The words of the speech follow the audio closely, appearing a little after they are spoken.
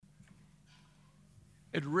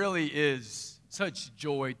It really is such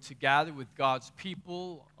joy to gather with God's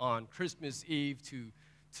people on Christmas Eve to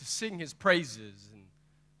sing His praises and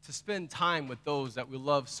to spend time with those that we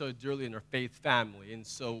love so dearly in our faith family. And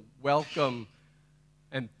so, welcome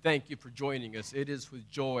and thank you for joining us. It is with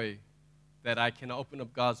joy that I can open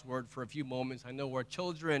up God's Word for a few moments. I know our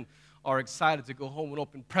children are excited to go home and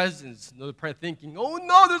open presents. And they're probably thinking, oh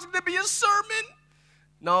no, there's going to be a sermon.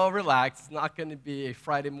 No, relax. It's not going to be a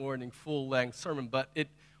Friday morning full-length sermon, but it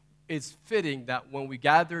is fitting that when we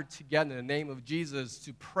gather together in the name of Jesus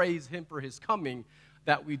to praise Him for His coming,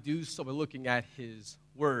 that we do so by looking at His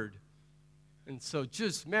Word. And so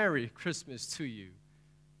just Merry Christmas to you.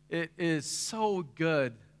 It is so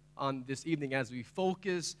good on this evening as we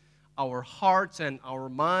focus our hearts and our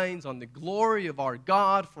minds on the glory of our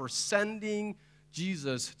God for sending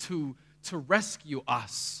Jesus to rescue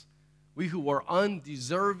us. We who are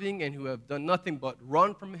undeserving and who have done nothing but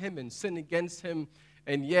run from Him and sin against Him,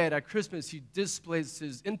 and yet at Christmas He displays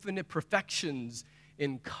His infinite perfections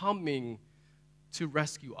in coming to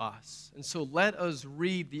rescue us. And so let us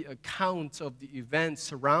read the account of the events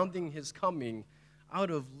surrounding His coming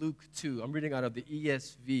out of Luke 2. I'm reading out of the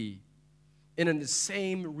ESV. And in the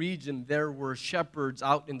same region there were shepherds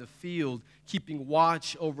out in the field, keeping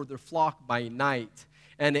watch over their flock by night.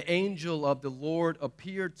 And the angel of the Lord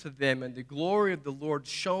appeared to them, and the glory of the Lord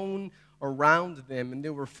shone around them, and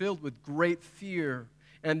they were filled with great fear.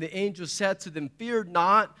 And the angel said to them, "Fear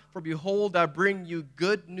not, for behold, I bring you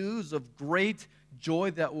good news of great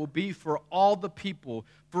joy that will be for all the people.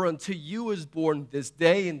 For unto you is born this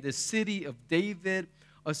day in the city of David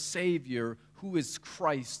a Savior, who is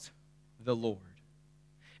Christ the Lord.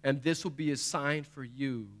 And this will be a sign for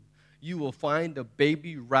you. You will find a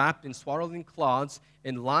baby wrapped in swaddling cloths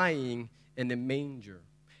and lying in a manger."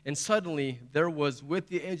 And suddenly there was with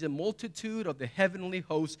the angel a multitude of the heavenly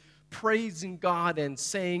hosts, praising God and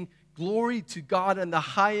saying, "Glory to God in the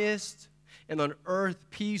highest, and on earth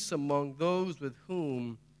peace among those with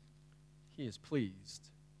whom He is pleased."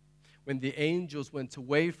 When the angels went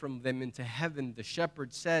away from them into heaven, the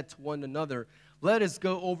shepherds said to one another, "Let us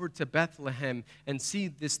go over to Bethlehem and see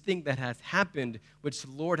this thing that has happened, which the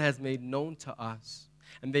Lord has made known to us."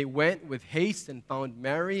 And they went with haste and found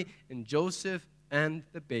Mary and Joseph and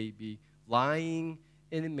the baby lying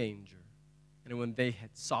in a manger. And when they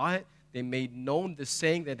had saw it, they made known the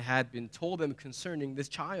saying that had been told them concerning this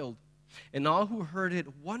child. And all who heard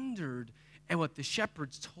it wondered at what the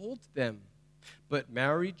shepherds told them. But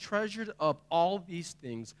Mary treasured up all these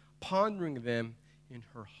things, pondering them in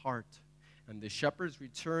her heart. And the shepherds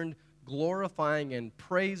returned, glorifying and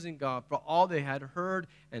praising God for all they had heard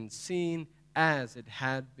and seen as it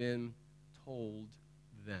had been told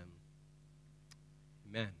them.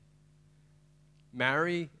 Amen.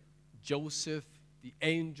 Mary, Joseph, the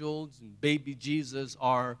angels, and baby Jesus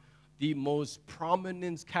are the most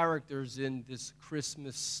prominent characters in this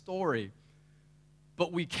Christmas story.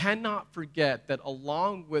 But we cannot forget that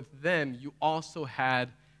along with them, you also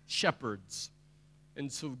had shepherds.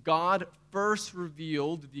 And so God first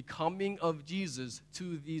revealed the coming of Jesus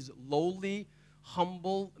to these lowly,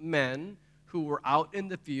 humble men who were out in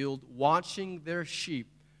the field watching their sheep.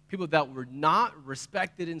 People that were not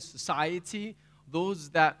respected in society, those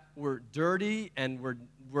that were dirty and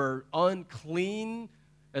were unclean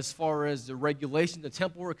as far as the regulations of the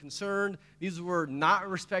temple were concerned. These were not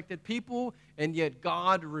respected people, and yet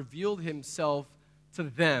God revealed Himself to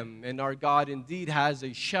them. And our God indeed has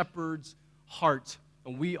a shepherd's heart.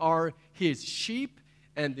 And we are His sheep,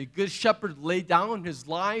 and the good shepherd laid down His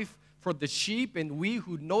life for the sheep, and we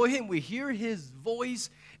who know Him, we hear His voice,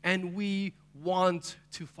 and we want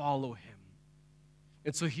to follow Him.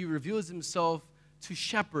 And so He reveals Himself to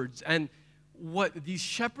shepherds. And what these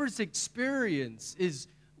shepherds experience is,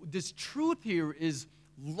 this truth here is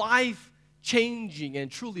life-changing and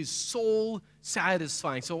truly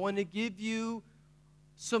soul-satisfying. So I want to give you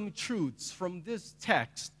some truths from this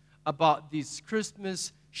text about these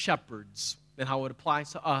Christmas shepherds and how it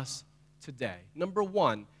applies to us today. Number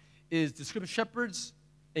one is the Christmas shepherds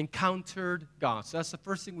encountered God. So that's the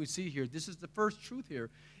first thing we see here. This is the first truth here,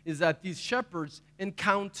 is that these shepherds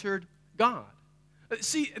encountered God.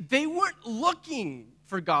 See, they weren't looking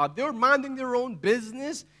for God. They were minding their own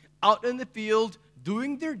business out in the field,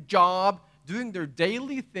 doing their job, doing their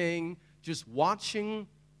daily thing, just watching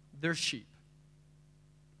their sheep.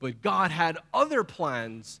 But God had other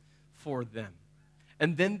plans for them.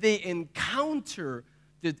 And then they encounter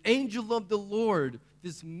the angel of the Lord,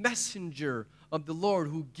 this messenger of the Lord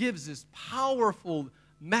who gives this powerful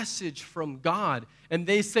message from God. And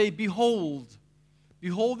they say, "Behold."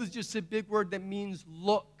 Behold is just a big word that means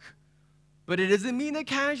look. But it doesn't mean a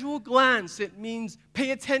casual glance. It means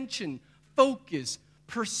pay attention, focus,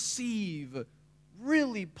 perceive,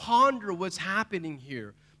 really ponder what's happening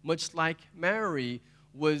here. Much like Mary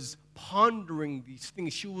was pondering these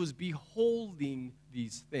things. She was beholding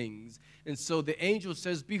these things. And so the angel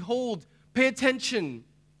says, behold, pay attention.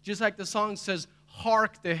 Just like the song says,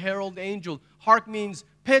 hark the herald angel. Hark means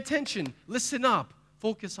pay attention, listen up,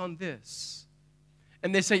 focus on this.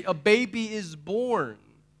 And they say, a baby is born.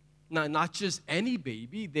 Now, not just any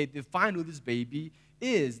baby. They define who this baby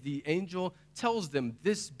is. The angel tells them,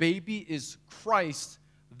 this baby is Christ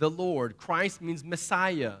the Lord. Christ means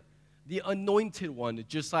Messiah, the anointed one.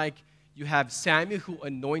 Just like you have Samuel who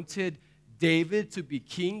anointed David to be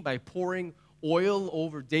king by pouring oil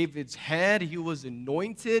over David's head. He was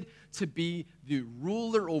anointed to be the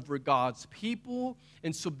ruler over God's people.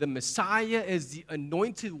 And so the Messiah is the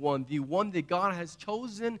anointed one, the one that God has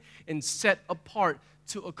chosen and set apart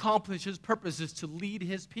to accomplish his purposes, to lead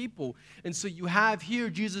his people. And so you have here,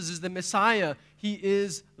 Jesus is the Messiah. He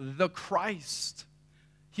is the Christ.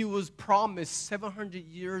 He was promised 700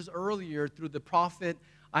 years earlier through the prophet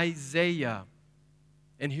Isaiah.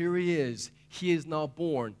 And here he is. He is now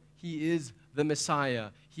born. He is the Messiah.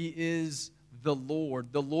 He is the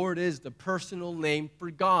Lord. The Lord is the personal name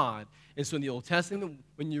for God. And so in the Old Testament,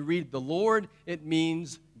 when you read the Lord, it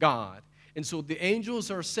means God. And so the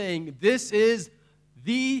angels are saying, this is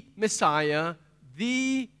the Messiah,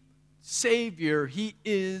 the Savior. He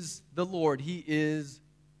is the Lord. He is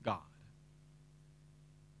God.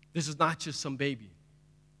 This is not just some baby.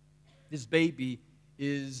 This baby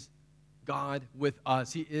is God with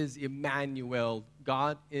us. He is Emmanuel,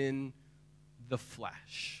 God in the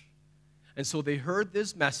flesh. And so they heard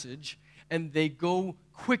this message, and they go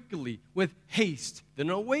quickly, with haste. They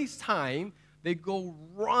don't waste time. They go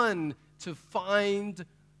run to find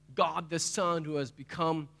God the Son, who has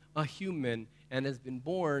become a human and has been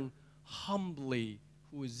born humbly,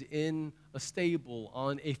 who is in a stable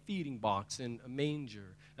on a feeding box in a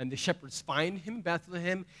manger. And the shepherds find him in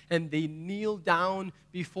Bethlehem, and they kneel down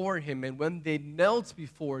before him. And when they knelt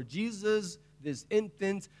before Jesus, this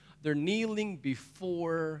infant, they're kneeling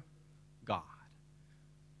before God.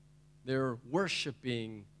 They're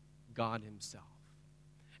worshiping God himself.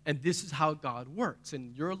 And this is how God works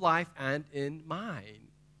in your life and in mine.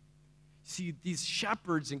 See, these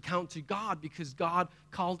shepherds encountered God because God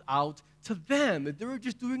called out to them. They were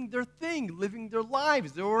just doing their thing, living their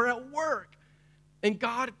lives. They were at work. And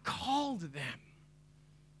God called them.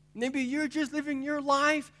 Maybe you're just living your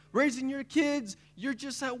life, raising your kids. You're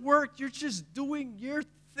just at work. You're just doing your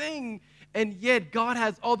thing. And yet God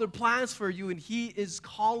has other plans for you, and he is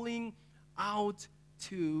calling out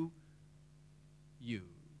to you.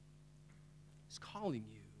 He's calling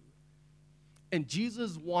you. And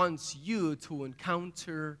Jesus wants you to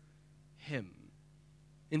encounter him.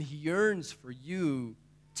 And he yearns for you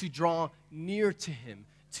to draw near to him,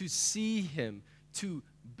 to see him, to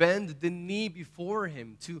bend the knee before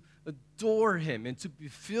him, to adore him, and to be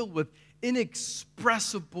filled with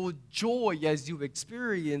inexpressible joy as you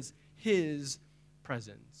experience his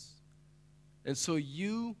presence. And so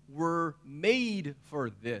you were made for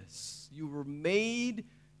this. You were made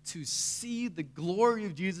to see the glory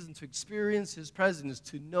of Jesus and to experience his presence,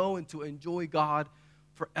 to know and to enjoy God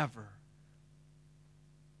forever.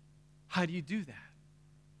 How do you do that?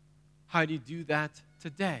 How do you do that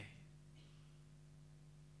today?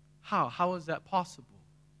 How is that possible?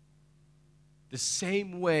 The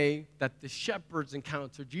same way that the shepherds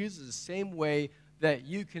encountered Jesus, the same way that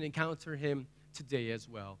you can encounter him today as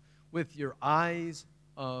well, with your eyes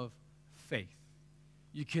of faith.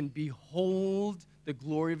 You can behold the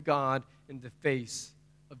glory of God in the face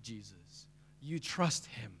of Jesus. You trust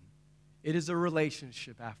him. It is a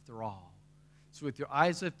relationship after all. So with your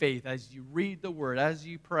eyes of faith, as you read the word, as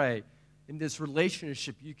you pray, in this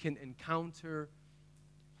relationship, you can encounter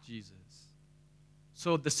Jesus.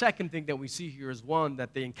 So the second thing that we see here is, one,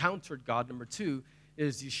 that they encountered God. Number two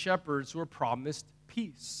is these shepherds were promised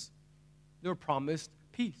peace. They were promised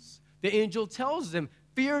peace. The angel tells them,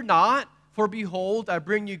 fear not, for behold, I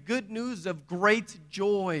bring you good news of great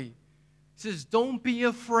joy. He says, don't be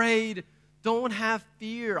afraid. Don't have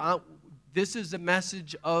fear. This is a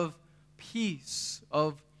message of peace,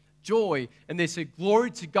 of joy. And they say,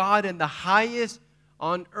 glory to God in the highest,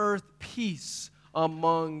 on earth peace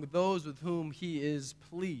among those with whom he is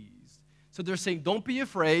pleased. So they're saying, don't be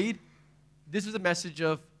afraid. This is a message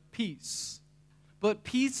of peace. But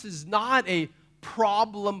peace is not a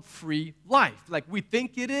problem-free life like we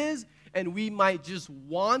think it is, and we might just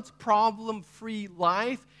want problem-free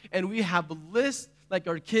life, and we have a list, like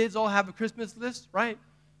our kids all have a Christmas list, right?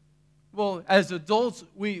 Well, as adults,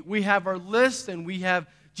 we have our list and we have,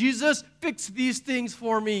 Jesus, fix these things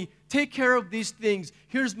for me. Take care of these things.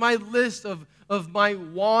 Here's my list of my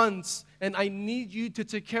wants, and I need you to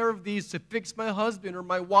take care of these to fix my husband or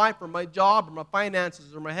my wife or my job or my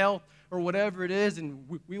finances or my health or whatever it is, and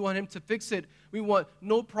we want him to fix it. We want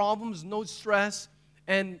no problems, no stress,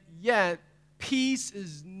 and yet peace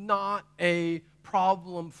is not a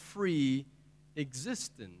problem-free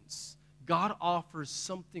existence. God offers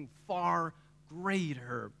something far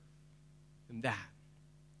greater than that.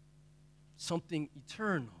 Something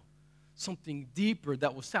eternal, something deeper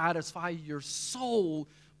that will satisfy your soul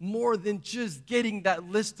more than just getting that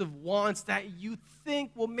list of wants that you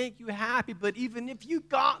think will make you happy, but even if you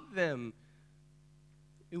got them,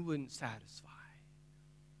 it wouldn't satisfy.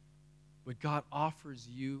 What God offers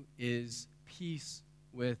you is peace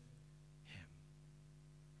with Him.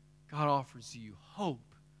 God offers you hope,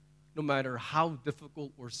 no matter how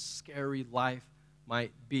difficult or scary life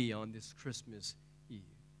might be on this Christmas Eve.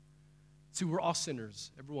 See, we're all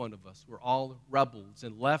sinners, every one of us. We're all rebels,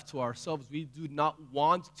 and left to ourselves, we do not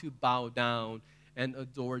want to bow down and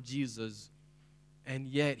adore Jesus, and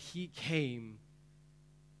yet He came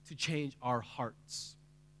to change our hearts.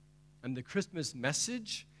 And the Christmas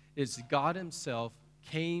message is God Himself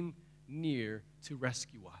came near to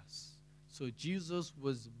rescue us. So Jesus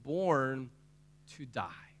was born to die.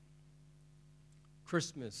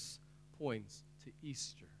 Christmas points to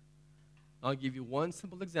Easter. I'll give you one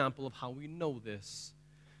simple example of how we know this.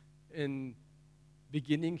 In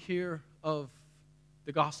beginning here of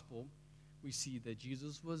the gospel, we see that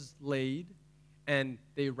Jesus was laid and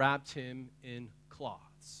they wrapped Him in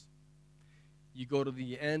cloths. You go to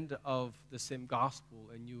the end of the same gospel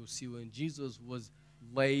and you will see when Jesus was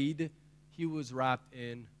laid, He was wrapped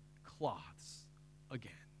in cloths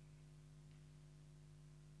again.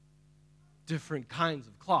 Different kinds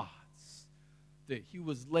of cloths. That He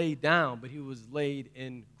was laid down, but He was laid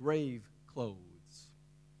in grave clothes.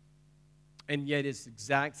 And yet it's the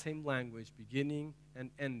exact same language, beginning and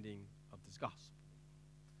ending of this gospel,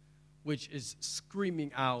 which is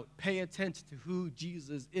screaming out, pay attention to who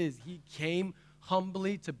Jesus is. He came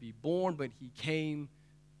humbly to be born, but He came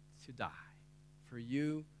to die for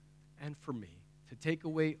you and for me, to take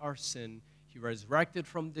away our sin. He resurrected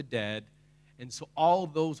from the dead. And so all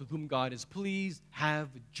those with whom God is pleased have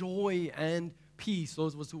joy and peace.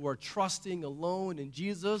 Those of us who are trusting alone in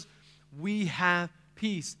Jesus, we have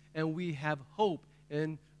peace and we have hope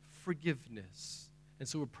and forgiveness. And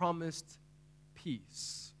so we're promised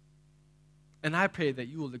peace. And I pray that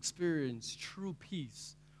you will experience true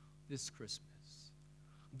peace this Christmas.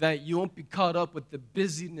 That you won't be caught up with the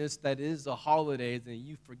busyness that is the holidays and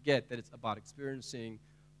you forget that it's about experiencing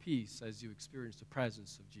peace as you experience the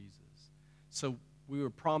presence of Jesus. So we were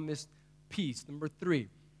promised peace. Number 3,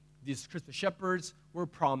 these Christmas shepherds were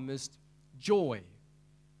promised joy.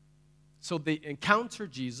 So they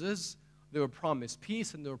encountered Jesus, they were promised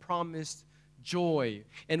peace, and they were promised joy.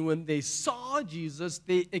 And when they saw Jesus,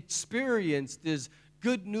 they experienced this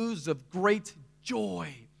good news of great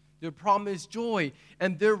joy. They were promised joy.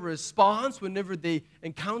 And their response whenever they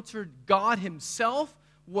encountered God Himself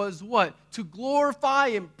was what? To glorify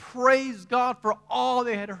and praise God for all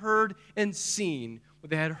they had heard and seen.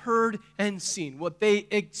 What they had heard and seen, what they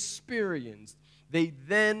experienced. They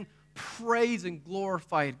then praised and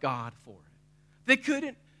glorified God for it. They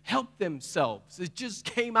couldn't help themselves. It just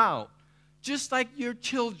came out. Just like your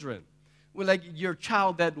children. Like your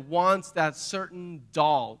child that wants that certain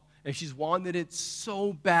doll, and she's wanted it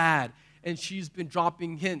so bad, and she's been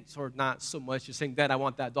dropping hints, or not so much, just saying, Dad, I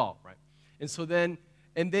want that doll, right? And so then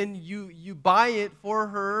you buy it for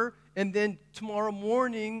her, and then tomorrow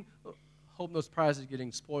morning, hope no surprise is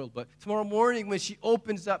getting spoiled, but tomorrow morning when she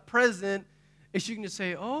opens that present, is she going to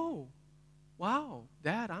say, oh, wow,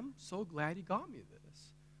 Dad, I'm so glad you got me this?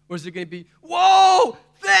 Or is it going to be, whoa,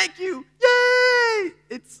 thank you, yay!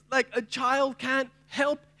 It's like a child can't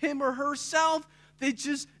help him or herself. They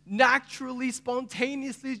just naturally,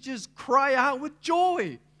 spontaneously just cry out with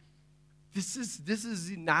joy. This is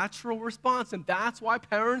the natural response, and that's why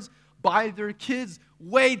parents buy their kids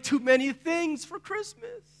way too many things for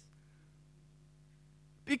Christmas.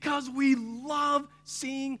 Because we love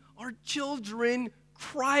seeing our children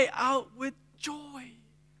cry out with joy.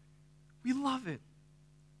 We love it.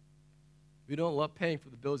 We don't love paying for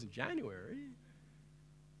the bills in January,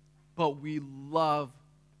 but we love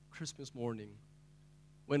Christmas morning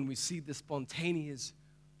when we see the spontaneous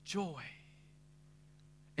joy.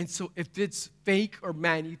 And so if it's fake or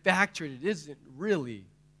manufactured, it isn't really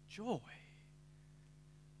joy.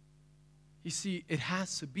 You see, it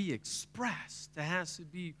has to be expressed. It has to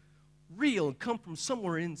be real and come from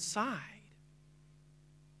somewhere inside.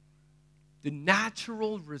 The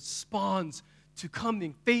natural response to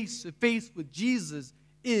coming face to face with Jesus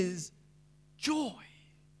is joy.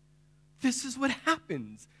 This is what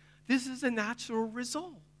happens. This is a natural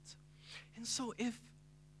result. And so if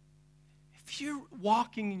you're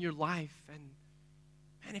walking in your life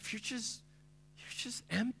and if you're just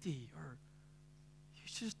empty, or you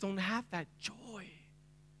just don't have that joy,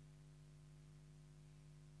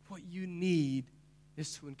 what you need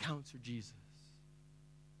is to encounter Jesus.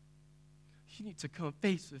 You need to come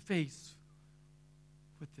face to face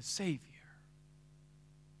with the Savior.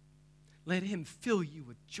 Let Him fill you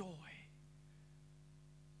with joy.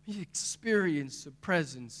 You experience the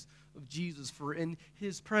presence of Jesus, for in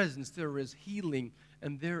His presence there is healing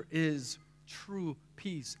and there is true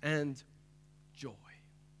peace and joy.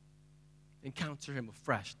 Encounter Him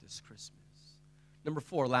afresh this Christmas. Number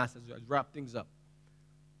 4, last, as I wrap things up.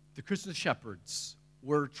 The Christmas shepherds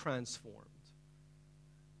were transformed.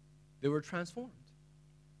 They were transformed.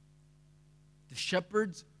 The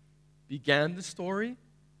shepherds began the story,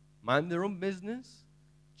 mind their own business,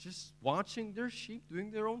 just watching their sheep, doing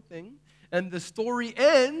their own thing. And the story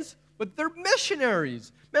ends with they're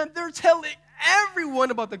missionaries. Man, they're telling everyone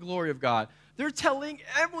about the glory of God. They're telling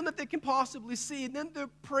everyone that they can possibly see. And then they're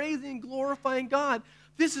praising and glorifying God.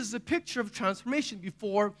 This is a picture of transformation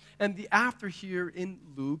before and the after here in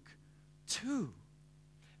Luke 2.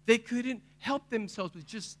 They couldn't help themselves but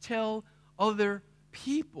just tell other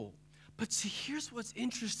people. But see, here's what's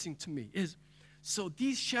interesting to me is, so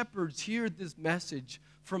these shepherds hear this message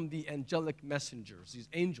from the angelic messengers, these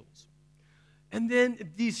angels. And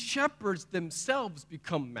then these shepherds themselves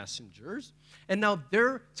become messengers. And now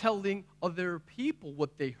they're telling other people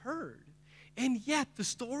what they heard. And yet the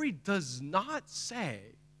story does not say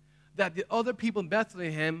that the other people in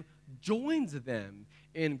Bethlehem joined them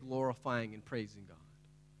in glorifying and praising God.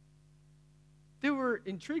 They were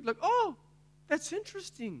intrigued, like, oh, that's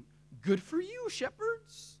interesting. Good for you,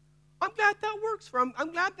 shepherds. I'm glad that works for them.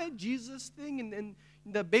 I'm glad that Jesus thing and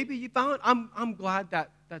the baby you found, I'm glad that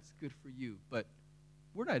that's good for you. But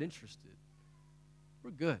we're not interested.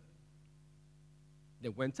 We're good. They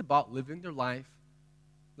went about living their life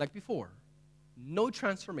like before. No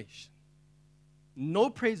transformation. No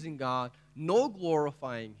praising God. No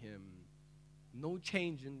glorifying Him. No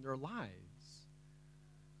change in their lives.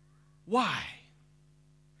 Why?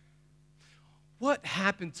 What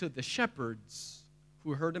happened to the shepherds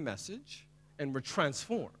who heard a message and were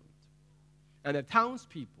transformed? And the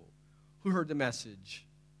townspeople who heard the message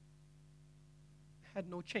had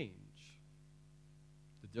no change.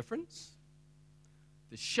 The difference?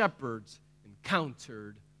 The shepherds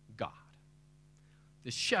encountered God.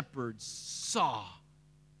 The shepherds saw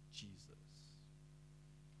Jesus.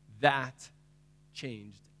 That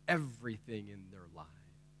changed everything in their lives.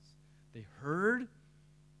 They heard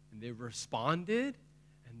and they responded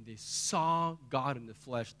and they saw God in the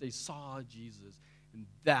flesh. They saw Jesus, and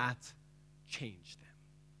that changed them.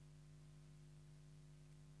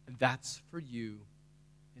 And that's for you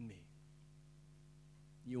and me.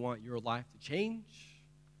 You want your life to change?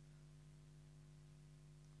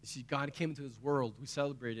 You see, God came into this world. We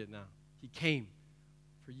celebrate it now. He came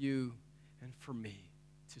for you and for me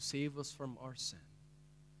to save us from our sin.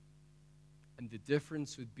 And the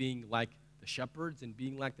difference with being like the shepherds and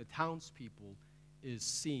being like the townspeople is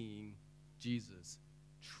seeing Jesus,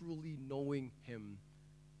 truly knowing Him,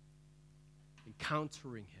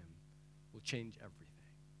 encountering Him will change everything.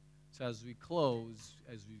 So as we close,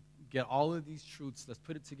 as we get all of these truths, let's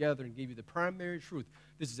put it together and give you the primary truth.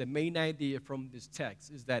 This is the main idea from this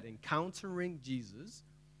text, is that encountering Jesus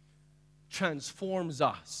transforms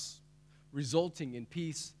us, resulting in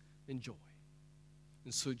peace and joy.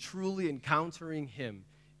 And so truly encountering Him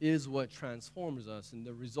is what transforms us, and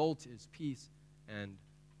the result is peace and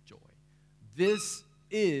joy. This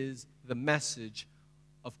is the message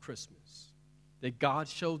of Christmas, that God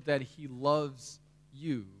showed that He loves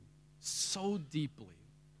you so deeply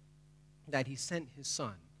that He sent His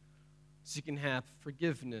Son so you can have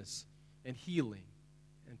forgiveness and healing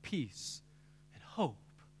and peace and hope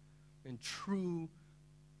and true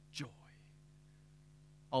joy.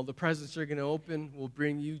 All the presents you're going to open will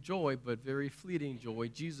bring you joy, but very fleeting joy.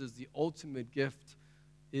 Jesus, the ultimate gift,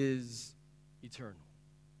 is eternal.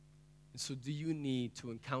 And so do you need to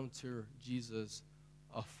encounter Jesus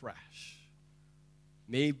afresh?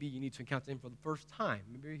 Maybe you need to encounter Him for the first time.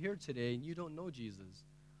 Maybe you're here today and you don't know Jesus.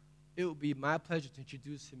 It will be my pleasure to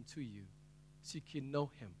introduce Him to you so you can know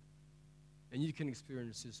Him. And you can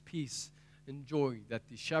experience His peace and joy that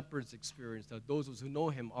the shepherds experienced, that those who know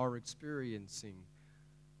Him are experiencing.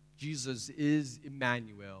 Jesus is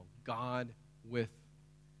Emmanuel, God with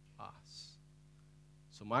us.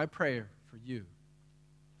 So my prayer for you,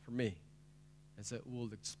 for me, is that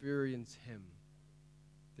we'll experience him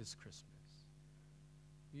this Christmas.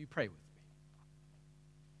 Will you pray with me?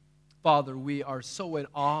 Father, we are so in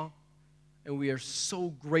awe and we are so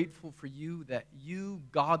grateful for you that you,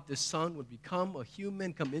 God the Son, would become a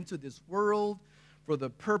human, come into this world for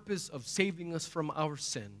the purpose of saving us from our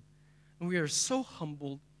sin. And we are so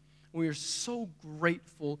humbled. We are so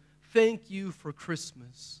grateful. Thank you for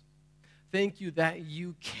Christmas. Thank you that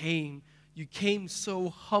you came. You came so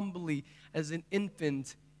humbly as an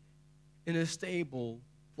infant in a stable,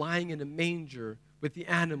 lying in a manger with the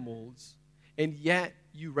animals. And yet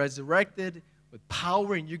you resurrected with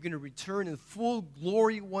power, and you're going to return in full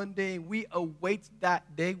glory one day. We await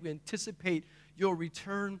that day. We anticipate your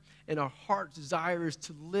return, and our heart's desire is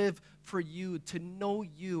to live for you, to know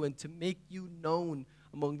you, and to make you known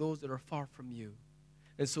among those that are far from you.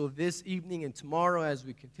 And so this evening and tomorrow, as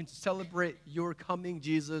we continue to celebrate your coming,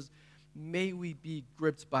 Jesus, may we be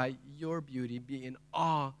gripped by your beauty, be in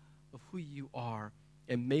awe of who you are,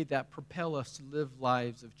 and may that propel us to live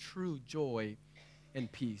lives of true joy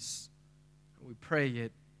and peace. We pray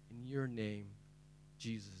it in your name,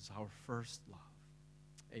 Jesus, our first love.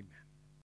 Amen.